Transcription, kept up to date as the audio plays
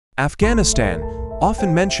Afghanistan,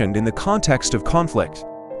 often mentioned in the context of conflict,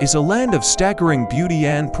 is a land of staggering beauty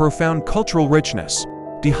and profound cultural richness.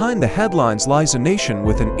 Behind the headlines lies a nation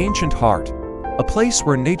with an ancient heart, a place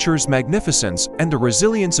where nature's magnificence and the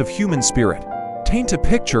resilience of human spirit paint a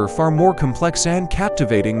picture far more complex and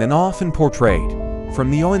captivating than often portrayed.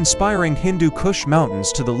 From the awe-inspiring Hindu Kush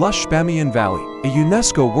mountains to the lush Bamiyan Valley, a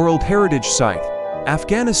UNESCO World Heritage Site,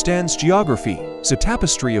 Afghanistan's geography is a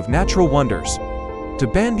tapestry of natural wonders. The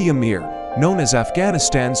Bandi Amir, known as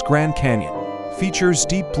Afghanistan's Grand Canyon, features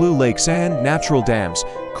deep blue lakes and natural dams,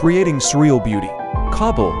 creating surreal beauty.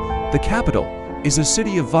 Kabul, the capital, is a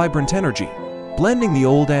city of vibrant energy, blending the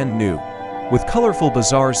old and new. With colorful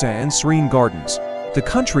bazaars and serene gardens, the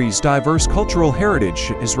country's diverse cultural heritage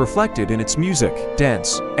is reflected in its music,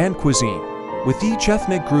 dance, and cuisine, with each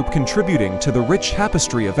ethnic group contributing to the rich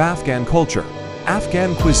tapestry of Afghan culture.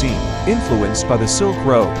 Afghan cuisine, influenced by the Silk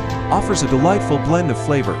Road, offers a delightful blend of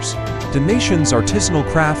flavors. The nation's artisanal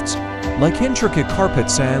crafts, like intricate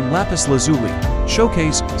carpets and lapis lazuli,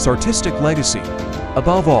 showcase its artistic legacy.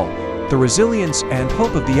 Above all, the resilience and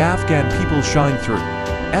hope of the Afghan people shine through,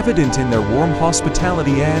 evident in their warm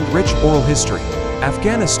hospitality and rich oral history.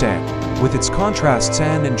 Afghanistan, with its contrasts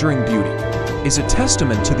and enduring beauty, is a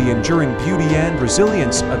testament to the enduring beauty and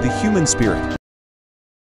resilience of the human spirit.